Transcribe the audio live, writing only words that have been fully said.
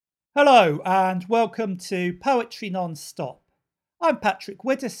Hello and welcome to Poetry Non-Stop. I'm Patrick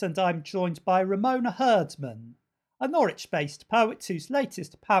Widdis and I'm joined by Ramona Herdman, a Norwich-based poet whose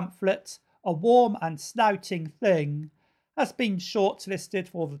latest pamphlet, A Warm and Snouting Thing, has been shortlisted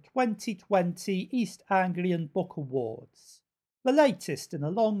for the 2020 East Anglian Book Awards, the latest in a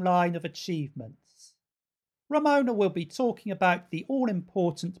long line of achievements. Ramona will be talking about the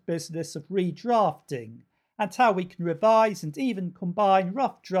all-important business of redrafting and how we can revise and even combine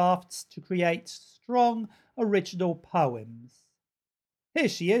rough drafts to create strong, original poems. Here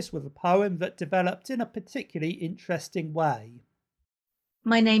she is with a poem that developed in a particularly interesting way.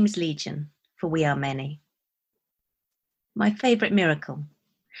 My name's Legion, for we are many. My favourite miracle,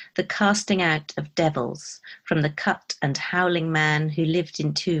 the casting out of devils from the cut and howling man who lived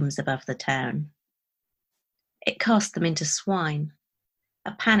in tombs above the town. It cast them into swine,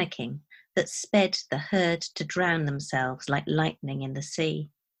 a panicking that sped the herd to drown themselves like lightning in the sea.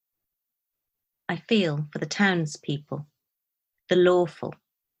 I feel for the townspeople, the lawful,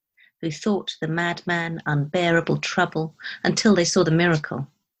 who thought the madman unbearable trouble until they saw the miracle,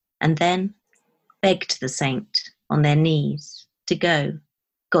 and then begged the saint on their knees to go,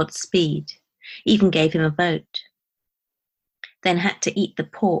 Godspeed, even gave him a boat. Then had to eat the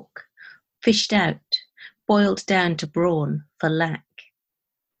pork, fished out, boiled down to brawn for lack.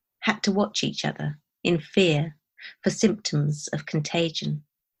 Had to watch each other in fear for symptoms of contagion.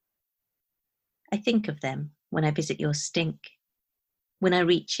 I think of them when I visit your stink, when I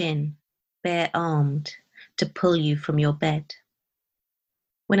reach in, bare-armed, to pull you from your bed,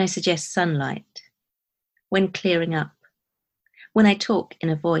 when I suggest sunlight, when clearing up, when I talk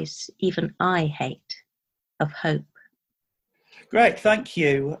in a voice even I hate, of hope. Great, thank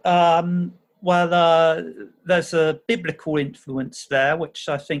you. There's a biblical influence there, which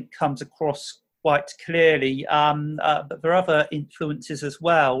I think comes across quite clearly, but there are other influences as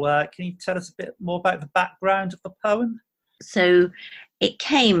well. Can you tell us a bit more about the background of the poem? So it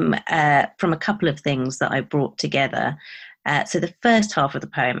came from a couple of things that I brought together. So the first half of the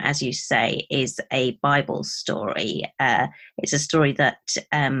poem, as you say, is a Bible story. It's a story that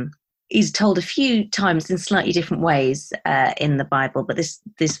is told a few times in slightly different ways in the Bible, but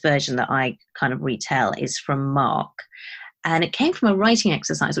this version that I kind of retell is from Mark. And it came from a writing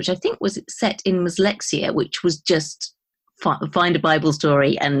exercise, which I think was set in Muslexia, which was just find a Bible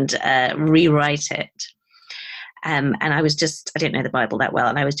story and rewrite it. And I didn't know the Bible that well,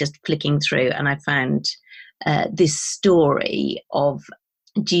 and I was just flicking through, and I found this story of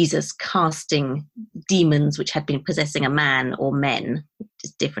Jesus casting demons which had been possessing a man or men,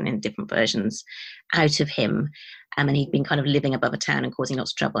 just different in different versions, out of him. And he'd been kind of living above a town and causing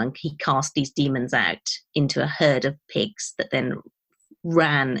lots of trouble. And he cast these demons out into a herd of pigs that then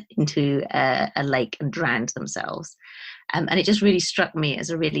ran into a lake and drowned themselves. And it just really struck me as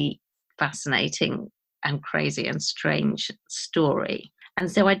a really fascinating and crazy and strange story. And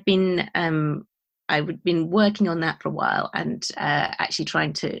so I'd been working on that for a while and actually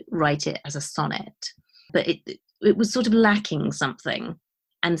trying to write it as a sonnet, but it was sort of lacking something.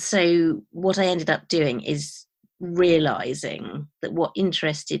 And so what I ended up doing is realizing that what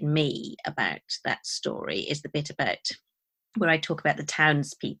interested me about that story is the bit about where I talk about the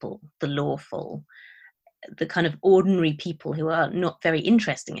townspeople, the lawful, the kind of ordinary people who are not very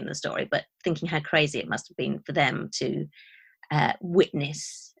interesting in the story, but thinking how crazy it must have been for them to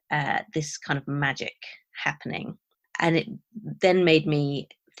witness this kind of magic happening. And it then made me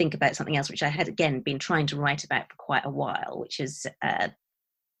think about something else, which I had, again, been trying to write about for quite a while, which is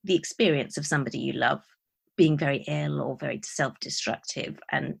the experience of somebody you love being very ill or very self-destructive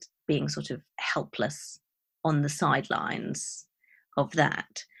and being sort of helpless on the sidelines of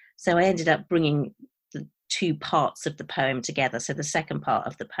that. So I ended up bringing the two parts of the poem together. So the second part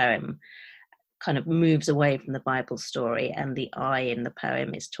of the poem kind of moves away from the Bible story, and the I in the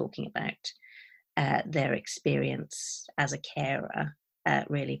poem is talking about their experience as a carer,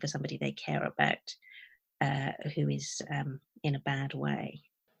 really, for somebody they care about who is in a bad way.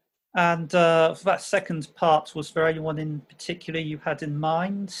 And for that second part, was there anyone in particular you had in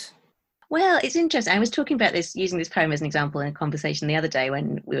mind? Well, it's interesting. I was talking about this, using this poem as an example in a conversation the other day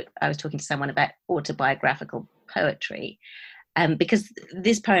when I was talking to someone about autobiographical poetry, because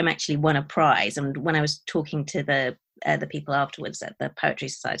this poem actually won a prize. And when I was talking to the people afterwards at the Poetry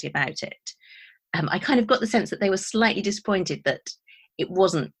Society about it, I kind of got the sense that they were slightly disappointed that it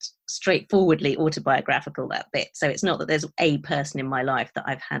wasn't straightforwardly autobiographical, that bit. So it's not that there's a person in my life that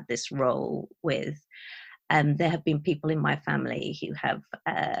I've had this role with. There have been people in my family who have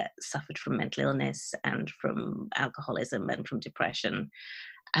suffered from mental illness and from alcoholism and from depression.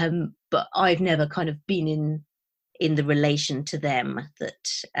 But I've never kind of been in the relation to them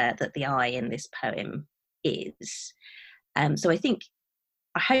that the I in this poem is. So I think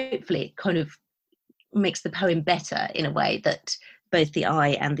hopefully it kind of makes the poem better in a way that both the I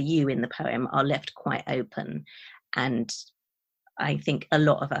and the you in the poem are left quite open. And I think a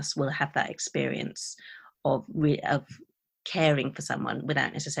lot of us will have that experience of caring for someone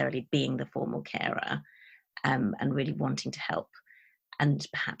without necessarily being the formal carer, and really wanting to help, and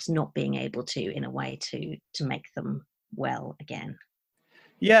perhaps not being able to in a way to make them well again.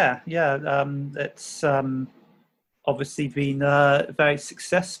 It's obviously been very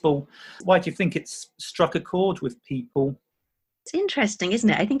successful. Why do you think it's struck a chord with people? It's interesting, isn't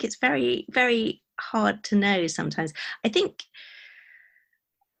it? I think it's very, very hard to know sometimes. I think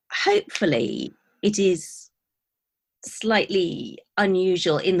hopefully it is slightly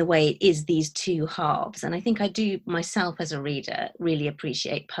unusual in the way it is these two halves. And I think I do myself as a reader really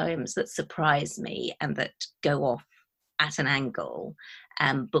appreciate poems that surprise me and that go off at an angle,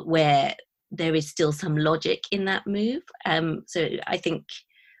 but where there is still some logic in that move. So I think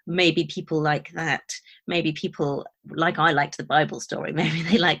maybe people like that. Maybe people like I liked the Bible story. Maybe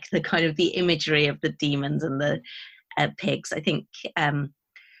they like the kind of the imagery of the demons and the pigs. I think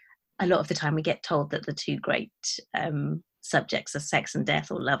a lot of the time we get told that the two great subjects are sex and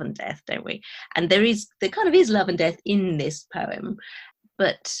death, or love and death, don't we? And there kind of is love and death in this poem,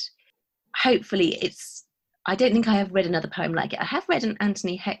 but hopefully it's, I don't think I have read another poem like it. I have read an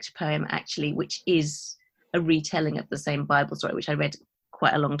Anthony Hecht poem actually, which is a retelling of the same Bible story, which I read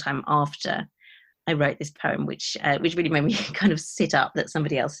quite a long time after I wrote this poem, which really made me kind of sit up that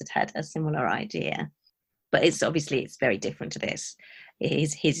somebody else had a similar idea. But it's very different to this.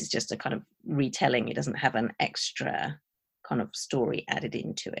 His is just a kind of retelling. It doesn't have an extra kind of story added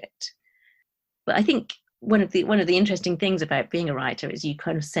into it. But I think one of the interesting things about being a writer is you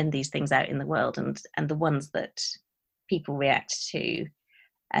kind of send these things out in the world, and the ones that people react to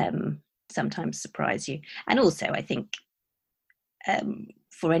sometimes surprise you. And also, I think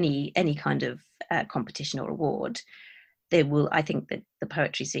for any kind of competition or award, I think that the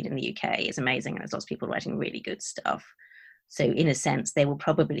poetry scene in the UK is amazing, and there's lots of people writing really good stuff. So in a sense, there will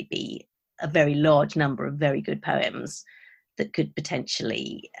probably be a very large number of very good poems that could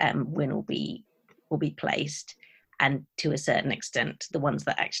potentially win or be placed. And to a certain extent, the ones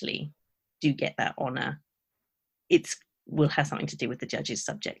that actually do get that honour, it will have something to do with the judge's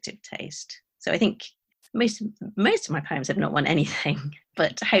subjective taste. So I think most of my poems have not won anything,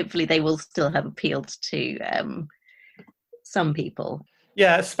 but hopefully they will still have appealed to some people.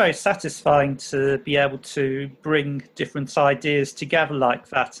 Yeah, it's very satisfying to be able to bring different ideas together like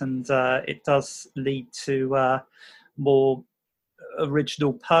that, and it does lead to more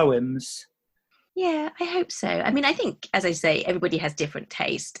original poems. Yeah, I hope so. I mean, I think, as I say, everybody has different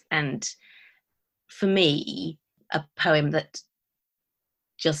taste, and for me, a poem that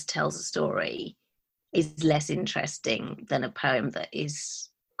just tells a story is less interesting than a poem that is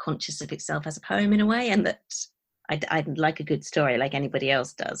conscious of itself as a poem in a way, and that I'd like a good story like anybody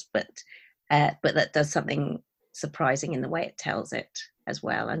else does, but that does something surprising in the way it tells it as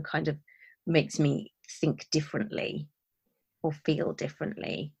well, and kind of makes me think differently or feel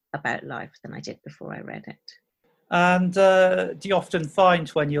differently about life than I did before I read it. And do you often find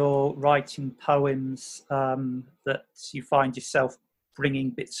when you're writing poems that you find yourself bringing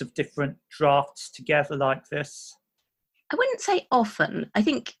bits of different drafts together like this? I wouldn't say often. I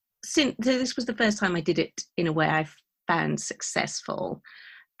think this was the first time I did it in a way I found successful,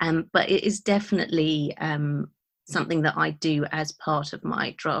 but it is definitely something that I do as part of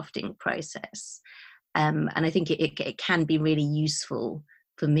my drafting process, and I think it can be really useful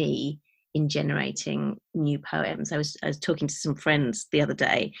for me in generating new poems. I was talking to some friends the other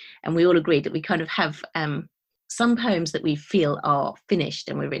day, and we all agreed that we kind of have some poems that we feel are finished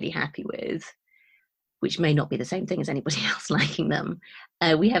and we're really happy with, which may not be the same thing as anybody else liking them.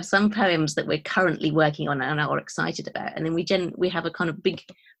 We have some poems that we're currently working on and are excited about, and then we have a kind of big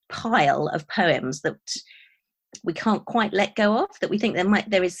pile of poems that we can't quite let go of, that we think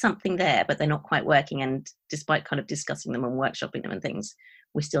there is something there, but they're not quite working, and despite kind of discussing them and workshopping them and things,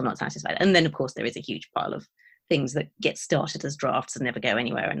 we're still not satisfied. And then, of course, there is a huge pile of things that get started as drafts and never go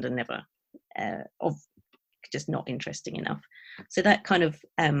anywhere and are never just not interesting enough. So that kind of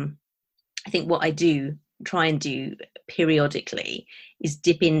I think what I try and do periodically is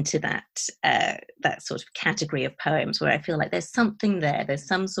dip into that sort of category of poems where I feel like there's something there, there's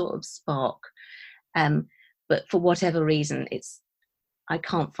some sort of spark, but for whatever reason I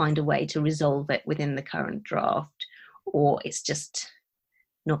can't find a way to resolve it within the current draft, or it's just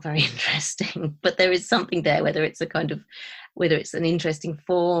not very interesting. But there is something there, whether it's a kind of whether it's an interesting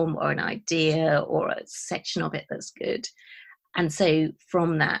form or an idea or a section of it that's good. And so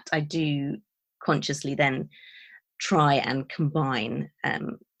from that, I do consciously then try and combine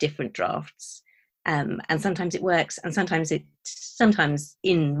different drafts. And sometimes it works, and sometimes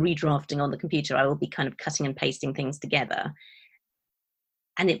in redrafting on the computer, I will be kind of cutting and pasting things together.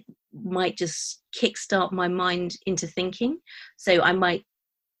 And it might just kickstart my mind into thinking. So I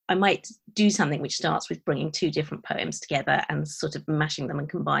might do something which starts with bringing two different poems together and sort of mashing them and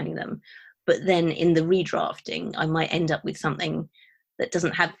combining them. But then in the redrafting, I might end up with something that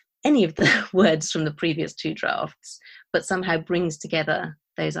doesn't have any of the words from the previous two drafts, but somehow brings together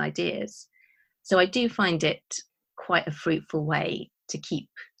those ideas. So I do find it quite a fruitful way to keep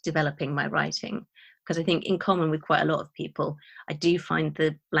developing my writing, because I think in common with quite a lot of people, I do find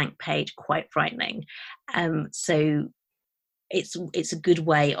the blank page quite frightening. So it's a good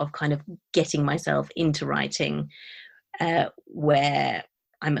way of kind of getting myself into writing where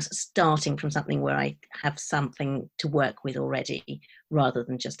I'm starting from something where I have something to work with already, rather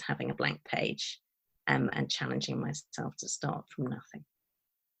than just having a blank page and challenging myself to start from nothing.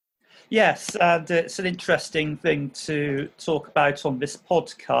 Yes, and it's an interesting thing to talk about on this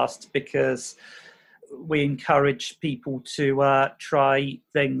podcast, because we encourage people to try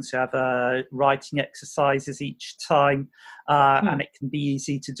things, have writing exercises each time, and it can be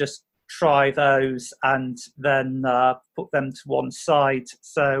easy to just try those and then put them to one side.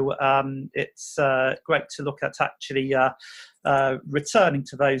 So it's great to look at actually returning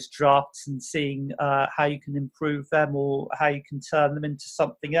to those drafts and seeing how you can improve them or how you can turn them into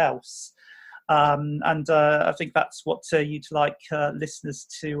something else. And I think that's what you'd like listeners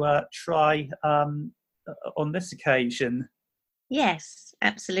to try on this occasion. Yes,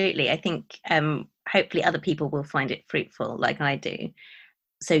 absolutely. I think hopefully other people will find it fruitful like I do.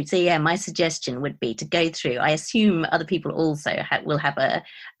 So yeah, my suggestion would be to go through. I assume other people also will have a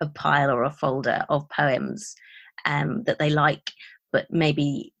pile or a folder of poems that they like, but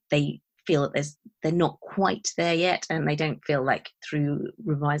maybe they feel that they're not quite there yet, and they don't feel like through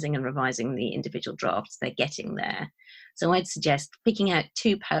revising the individual drafts they're getting there. So I'd suggest picking out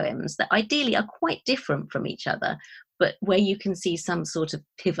two poems that ideally are quite different from each other, but where you can see some sort of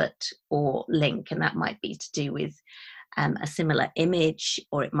pivot or link, and that might be to do with a similar image,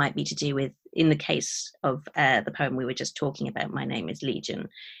 or it might be to do with, in the case of the poem we were just talking about, My Name is Legion,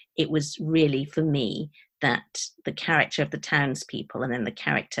 it was really for me that the character of the townspeople and then the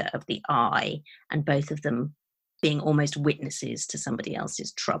character of the I, and both of them being almost witnesses to somebody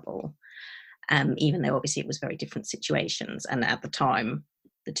else's trouble, even though obviously it was very different situations. And at the time,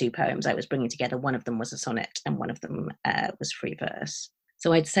 the two poems I was bringing together, one of them was a sonnet and one of them was free verse.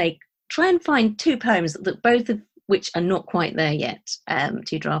 So I'd say try and find two poems that both of which are not quite there yet,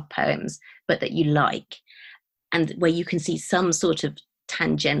 two draft poems, but that you like, and where you can see some sort of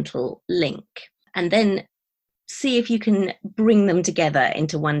tangential link. And then see if you can bring them together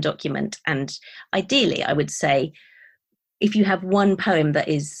into one document. And ideally, I would say, if you have one poem that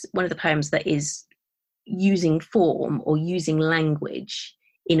is one of the poems that is using form or using language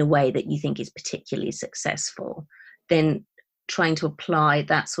in a way that you think is particularly successful, then trying to apply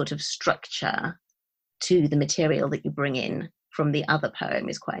that sort of structure to the material that you bring in from the other poem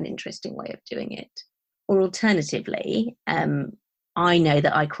is quite an interesting way of doing it. Or alternatively, I know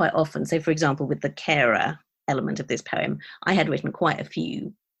that I quite often, so for example, with the carer element of this poem, I had written quite a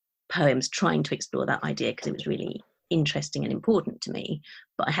few poems trying to explore that idea because it was really interesting and important to me,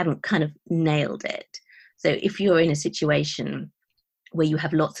 but I hadn't kind of nailed it. So if you're in a situation where you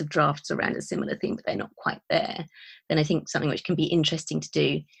have lots of drafts around a similar theme, but they're not quite there, then I think something which can be interesting to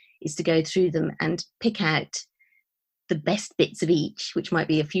do is to go through them and pick out the best bits of each, which might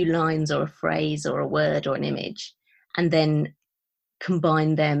be a few lines or a phrase or a word or an image, and then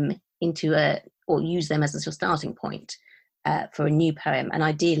combine them into or use them as a sort of starting point for a new poem. And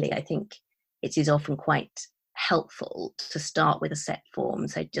ideally, I think it is often quite helpful to start with a set form.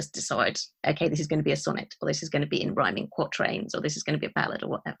 So just decide, okay, this is going to be a sonnet, or this is going to be in rhyming quatrains, or this is going to be a ballad or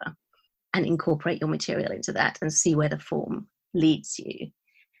whatever, and incorporate your material into that and see where the form leads you.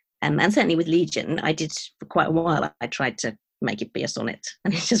 And certainly with Legion, I did for quite a while, I tried to make it be a sonnet,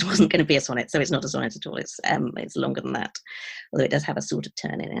 and it just wasn't going to be a sonnet. So it's not a sonnet at all. It's longer than that, although it does have a sort of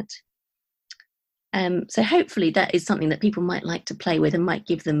turn in it. So hopefully that is something that people might like to play with and might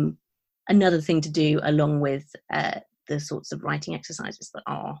give them another thing to do along with the sorts of writing exercises that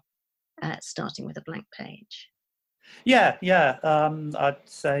are starting with a blank page. Yeah. I'd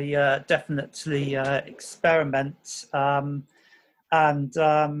say definitely experiment. And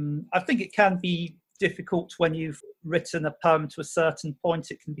I think it can be difficult when you've written a poem to a certain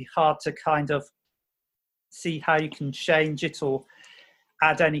point. It can be hard to kind of see how you can change it or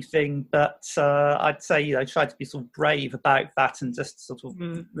add anything. But I'd say, try to be sort of brave about that and just sort of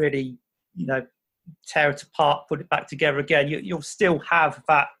really, tear it apart, put it back together again. You'll still have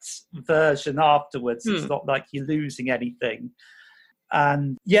that version afterwards. It's not like you're losing anything.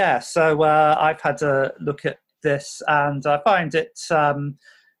 And so I've had a look at this, and I find it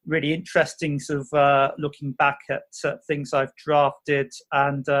really interesting, sort of looking back at things I've drafted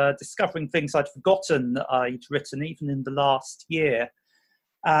and discovering things I'd forgotten that I'd written even in the last year.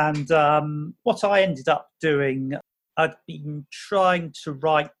 And what I ended up doing, I'd been trying to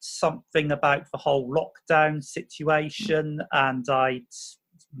write something about the whole lockdown situation, and I'd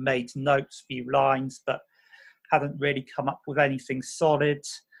made notes, a few lines, but hadn't really come up with anything solid.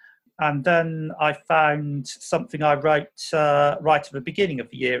 And then I found something I wrote right at the beginning of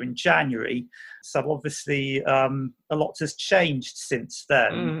the year in January. So obviously a lot has changed since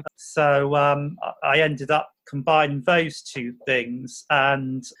then. So I ended up combining those two things.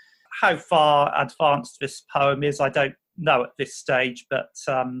 And how far advanced this poem is, I don't know at this stage, but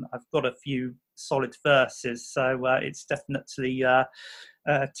I've got a few solid verses. So it's definitely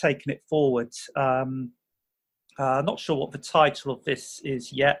taken it forward. Not sure what the title of this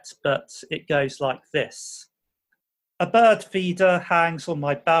is yet, but it goes like this. A bird feeder hangs on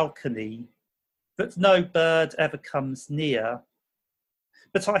my balcony, but no bird ever comes near.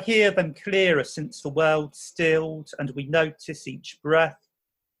 But I hear them clearer since the world stilled, and we notice each breath,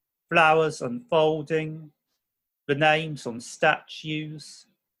 flowers unfolding, the names on statues.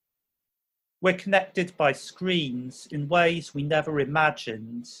 We're connected by screens in ways we never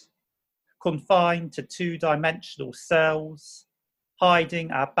imagined, confined to two-dimensional cells,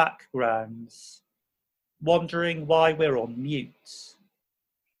 hiding our backgrounds, wondering why we're on mute.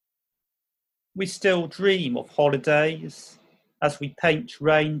 We still dream of holidays as we paint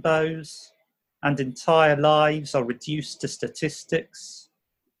rainbows, and entire lives are reduced to statistics.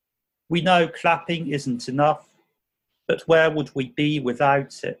 We know clapping isn't enough, but where would we be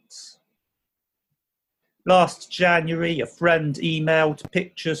without it? Last January, a friend emailed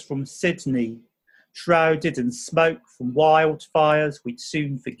pictures from Sydney, shrouded in smoke from wildfires we'd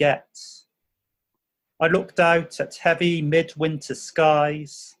soon forget. I looked out at heavy midwinter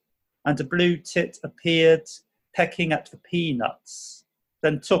skies, and a blue tit appeared, pecking at the peanuts,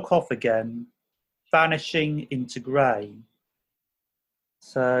 then took off again, vanishing into grey.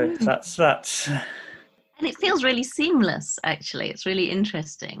 So that's that. And it feels really seamless, actually. It's really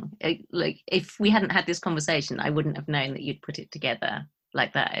interesting. Like, if we hadn't had this conversation, I wouldn't have known that you'd put it together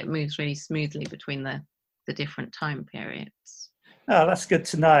like that. It moves really smoothly between the different time periods. Oh, that's good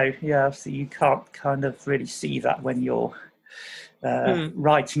to know. Yeah, so you can't kind of really see that when you're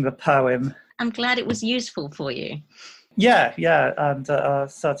writing the poem. I'm glad it was useful for you. Yeah, and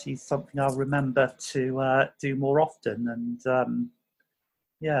certainly something I'll remember to do more often. And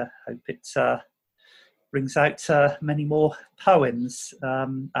hope it brings out many more poems,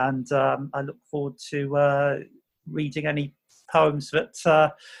 and I look forward to reading any poems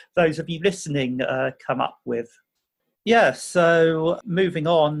that those of you listening come up with. Yeah, so moving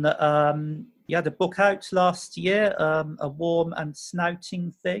on, you had a book out last year, A Warm and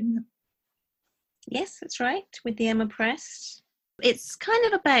Snouting Thing. Yes, that's right, with the Emma Press. It's kind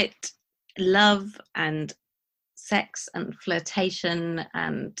of about love and sex and flirtation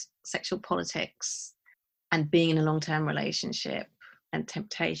and sexual politics and being in a long-term relationship and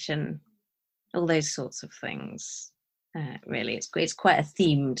temptation, all those sorts of things. Really, it's quite a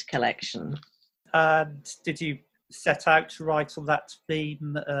themed collection. And did you set out to write on that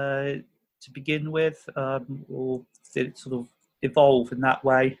theme to begin with, or did it sort of evolve in that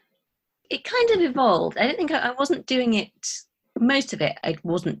way? It kind of evolved. I don't think I wasn't doing it, most of it I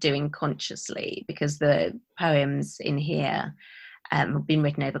wasn't doing consciously, because the poems in here have been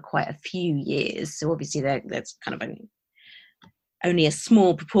written over quite a few years. So obviously there's kind of only a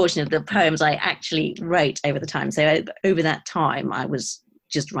small proportion of the poems I actually wrote over the time. So over that time, I was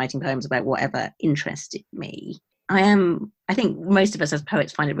just writing poems about whatever interested me. I think most of us as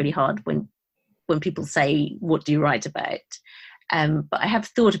poets find it really hard when people say, what do you write about? But I have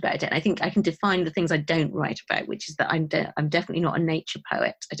thought about it, and I think I can define the things I don't write about, which is that I'm definitely not a nature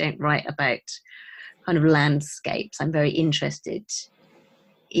poet. I don't write about kind of landscapes. I'm very interested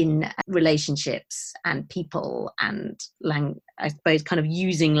in relationships and people and I suppose kind of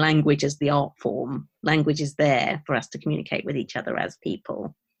using language as the art form. Language is there for us to communicate with each other as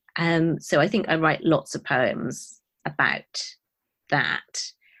people. So I think I write lots of poems about that.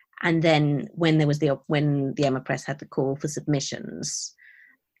 And then when the Emma Press had the call for submissions,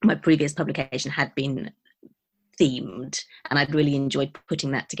 my previous publication had been themed, and I'd really enjoyed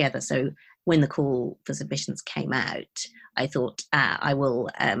putting that together. So when the call for submissions came out, I thought, I will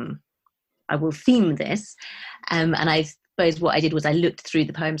theme this. And I suppose what I did was I looked through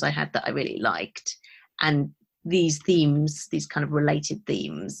the poems I had that I really liked, and these themes, these kind of related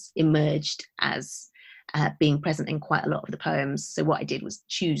themes, emerged as being present in quite a lot of the poems. So what I did was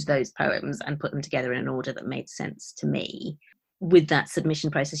choose those poems and put them together in an order that made sense to me. With that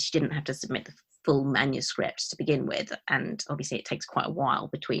submission process, you didn't have to submit the full manuscript to begin with, and obviously it takes quite a while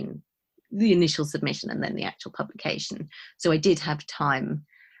between the initial submission and then the actual publication. So I did have time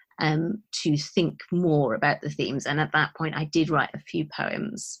to think more about the themes. And at that point, I did write a few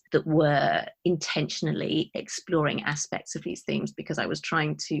poems that were intentionally exploring aspects of these themes, because I was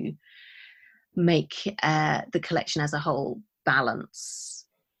trying to make the collection as a whole balance.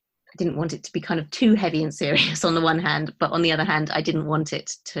 I didn't want it to be kind of too heavy and serious on the one hand, but on the other hand, I didn't want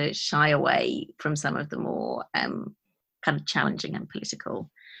it to shy away from some of the more kind of challenging and political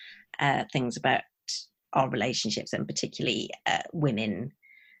things about our relationships, and particularly women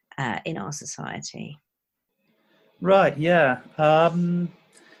in our society. Right, yeah.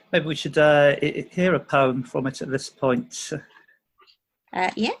 Maybe we should hear a poem from it at this point.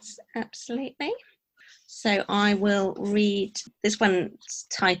 Yes, absolutely. So I will read this one's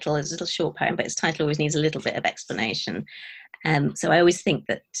title. Is a little short poem, but its title always needs a little bit of explanation. So I always think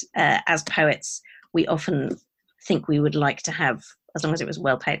that as poets, we often think we would like to have, as long as it was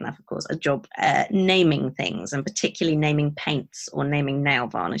well paid enough, of course, a job naming things, and particularly naming paints or naming nail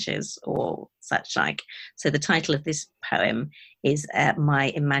varnishes or such like. So the title of this poem is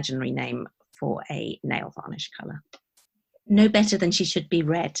my imaginary name for a nail varnish colour. No better than she should be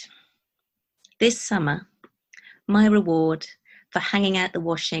read. This summer, my reward for hanging out the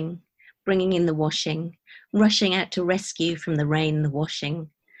washing, bringing in the washing, rushing out to rescue from the rain the washing,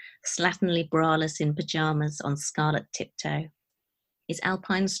 slatternly braless in pyjamas on scarlet tiptoe, is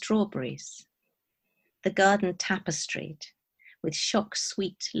alpine strawberries. The garden tapestried with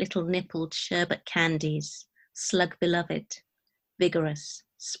shock-sweet little nippled sherbet candies, slug-beloved, vigorous,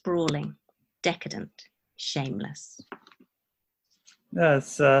 sprawling, decadent, shameless. There's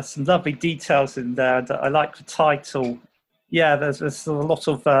some lovely details in there, and I like the title. Yeah, there's a lot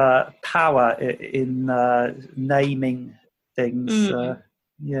of power in naming things.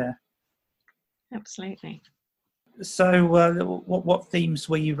 Yeah, absolutely. So, what themes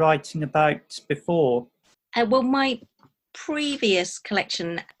were you writing about before? Well, my previous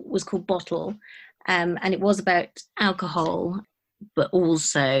collection was called Bottle, and it was about alcohol, but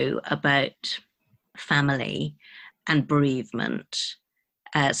also about family and bereavement.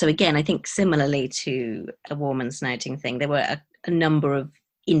 So again, I think similarly to A Warm and Snouting Thing, there were a number of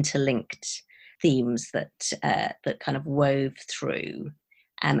interlinked themes that kind of wove through.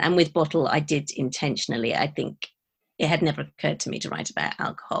 And with Bottle, I did intentionally, I think it had never occurred to me to write about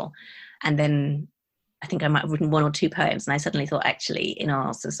alcohol. And then I think I might have written one or two poems, and I suddenly thought, actually, in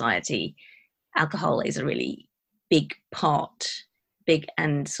our society, alcohol is a really big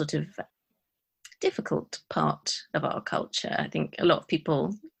and sort of difficult part of our culture. I think a lot of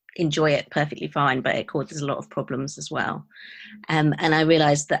people enjoy it perfectly fine, but it causes a lot of problems as well. And I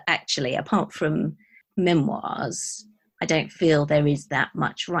realised that actually, apart from memoirs, I don't feel there is that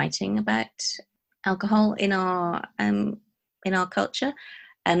much writing about alcohol in our culture.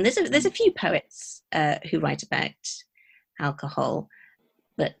 There's a few poets who write about alcohol,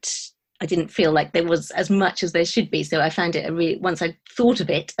 but I didn't feel like there was as much as there should be. So I found it once I thought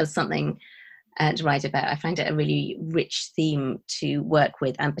of it as something to write about, I find it a really rich theme to work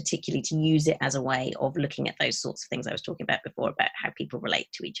with, and particularly to use it as a way of looking at those sorts of things I was talking about before, about how people relate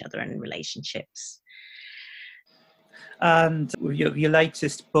to each other and relationships. And your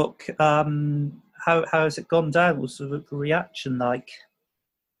latest book, how has it gone down? What's the reaction like?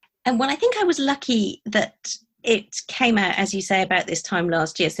 And well, I think I was lucky that it came out, as you say, about this time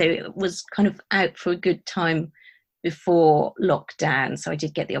last year. So it was kind of out for a good time before lockdown. So I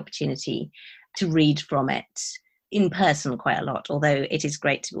did get the opportunity to read from it in person quite a lot, although it is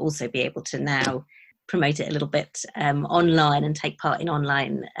great to also be able to now promote it a little bit online and take part in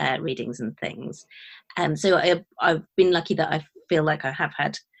online readings and things. So I've been lucky that I feel like I have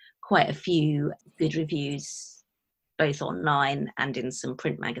had quite a few good reviews, both online and in some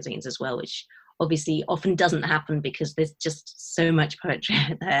print magazines as well, which obviously often doesn't happen because there's just so much poetry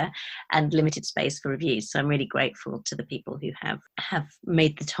out there and limited space for reviews. So I'm really grateful to the people who have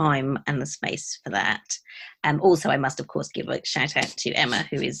made the time and the space for that. Also, I must, of course, give a shout out to Emma,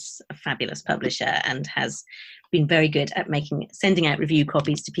 who is a fabulous publisher and has been very good at sending out review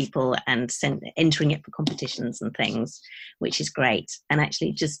copies to people and entering it for competitions and things, which is great. And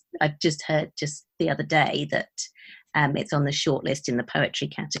actually, I've just heard just the other day that It's on the shortlist in the poetry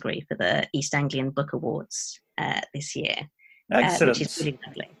category for the East Anglian Book Awards this year, Excellent. which is really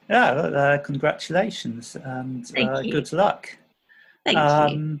lovely. Yeah, congratulations and Thank you. Good luck.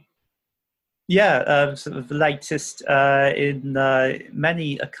 Thank you. Yeah, sort of the latest in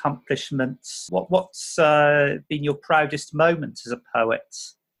many accomplishments. What's been your proudest moment as a poet?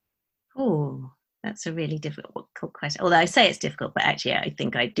 Oh, that's a really difficult question. Although I say it's difficult, but actually I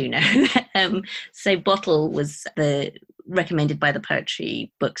think I do know. So Bottle was recommended by the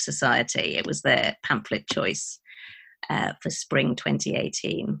Poetry Book Society. It was their pamphlet choice for spring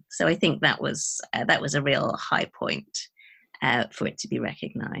 2018. So I think that was a real high point for it to be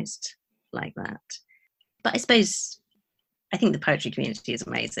recognised like that. But I think the poetry community is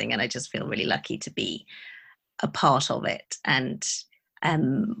amazing, and I just feel really lucky to be a part of it. And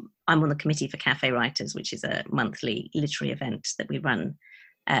I'm on the committee for Cafe Writers, which is a monthly literary event that we run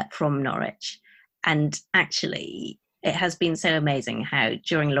from Norwich. And actually, it has been so amazing how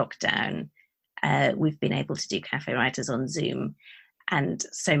during lockdown, we've been able to do Cafe Writers on Zoom. And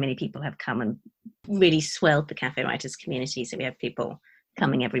so many people have come and really swelled the Cafe Writers community. So we have people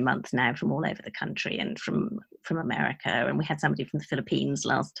coming every month now from all over the country and from America. And we had somebody from the Philippines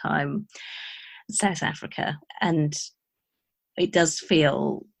last time, South Africa. And it does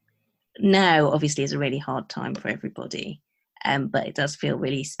feel now, obviously, is a really hard time for everybody. But it does feel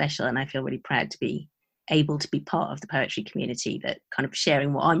really special. And I feel really proud to be able to be part of the poetry community, that kind of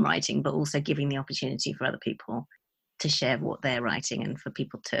sharing what I'm writing, but also giving the opportunity for other people to share what they're writing, and for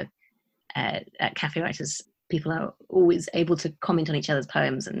people to, at Cafe Writers, people are always able to comment on each other's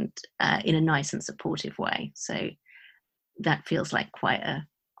poems, and in a nice and supportive way. So that feels like quite a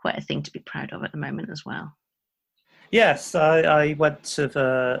thing to be proud of at the moment as well. Yes, I went to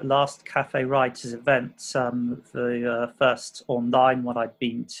the last Cafe Writers event, the first online one I'd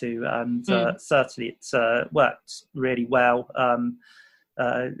been to, and certainly it worked really well.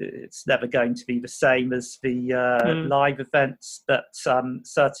 It's never going to be the same as the live events, but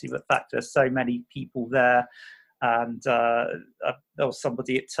certainly the fact there's so many people there. And there was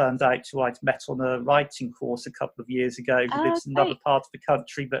somebody, it turned out, who I'd met on a writing course a couple of years ago, who lives in another part of the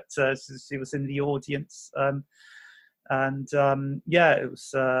country, but she was in the audience. Yeah, it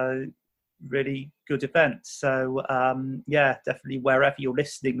was a really good event. So yeah, definitely wherever you're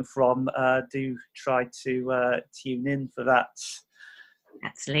listening from, do try to tune in for that.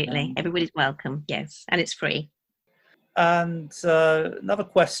 Absolutely. Everybody's welcome, yes, and it's free. And another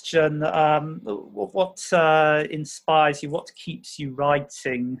question, what inspires you? What keeps you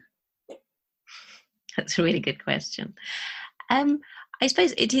writing? That's a really good question. I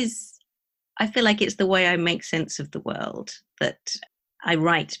suppose it is, I feel like it's the way I make sense of the world, that I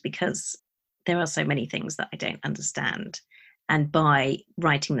write because there are so many things that I don't understand. And by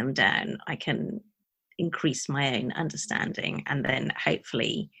writing them down, I can increase my own understanding. And then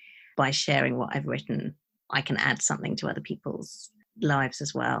hopefully by sharing what I've written, I can add something to other people's lives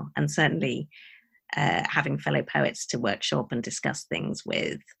as well. And certainly having fellow poets to workshop and discuss things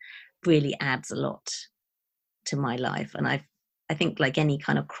with really adds a lot to my life. And I think, like any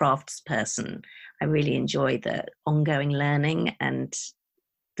kind of crafts person, I really enjoy the ongoing learning. And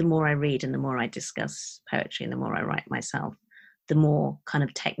the more I read and the more I discuss poetry and the more I write myself, the more kind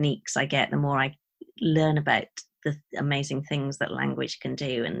of techniques I get, the more I learn about the amazing things that language can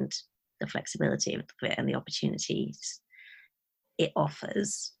do, and the flexibility of it and the opportunities it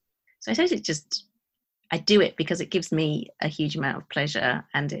offers. So I suppose I do it because it gives me a huge amount of pleasure,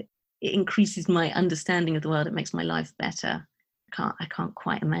 and it increases my understanding of the world. It makes my life better. I can't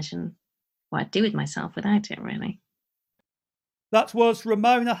quite imagine what I'd do with myself without it, really. That was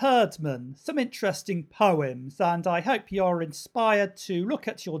Ramona Herdman. Some interesting poems, and I hope you're inspired to look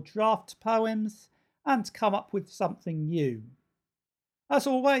at your draft poems and come up with something new. As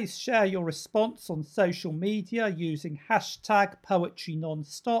always, share your response on social media using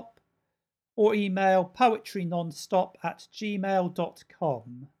 #PoetryNonstop or email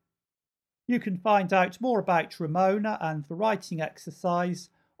poetrynonstop@gmail.com. You can find out more about Ramona and the writing exercise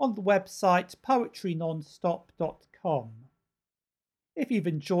on the website poetrynonstop.com. If you've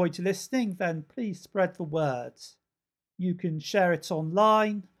enjoyed listening, then please spread the word. You can share it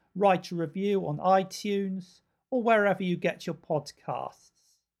online, write a review on iTunes, or wherever you get your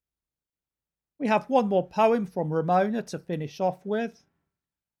podcasts. We have one more poem from Ramona to finish off with.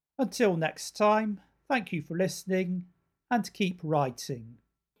 Until next time, thank you for listening, and keep writing.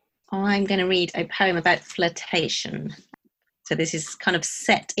 I'm going to read a poem about flirtation. So this is kind of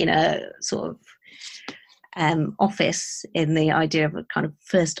set in a sort of office, in the idea of a kind of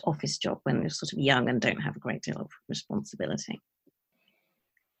first office job when you're sort of young and don't have a great deal of responsibility.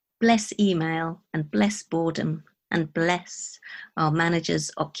 Bless email and bless boredom. And bless our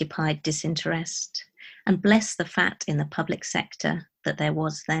managers' occupied disinterest, and bless the fat in the public sector that there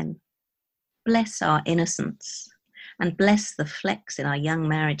was then. Bless our innocence, and bless the flex in our young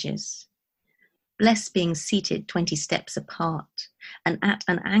marriages. Bless being seated 20 steps apart and at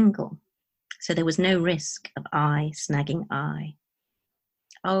an angle, so there was no risk of eye snagging eye.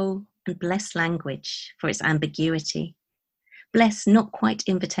 Oh, and bless language for its ambiguity. Bless not quite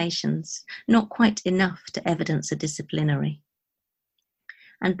invitations, not quite enough to evidence a disciplinary.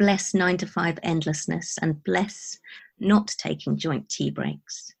 And bless 9 to 5 endlessness, and bless not taking joint tea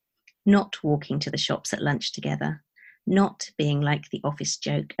breaks, not walking to the shops at lunch together, not being like the office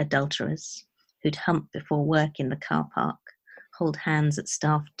joke adulterers who'd hump before work in the car park, hold hands at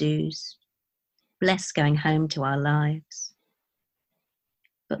staff dues. Bless going home to our lives.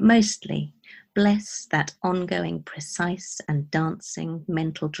 But mostly, bless that ongoing precise and dancing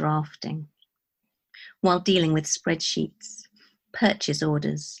mental drafting, while dealing with spreadsheets, purchase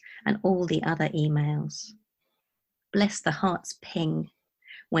orders, and all the other emails. Bless the heart's ping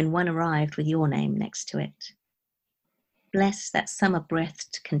when one arrived with your name next to it. Bless that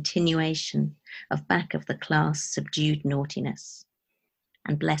summer-breathed continuation of back of the class subdued naughtiness,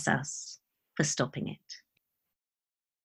 and bless us for stopping it.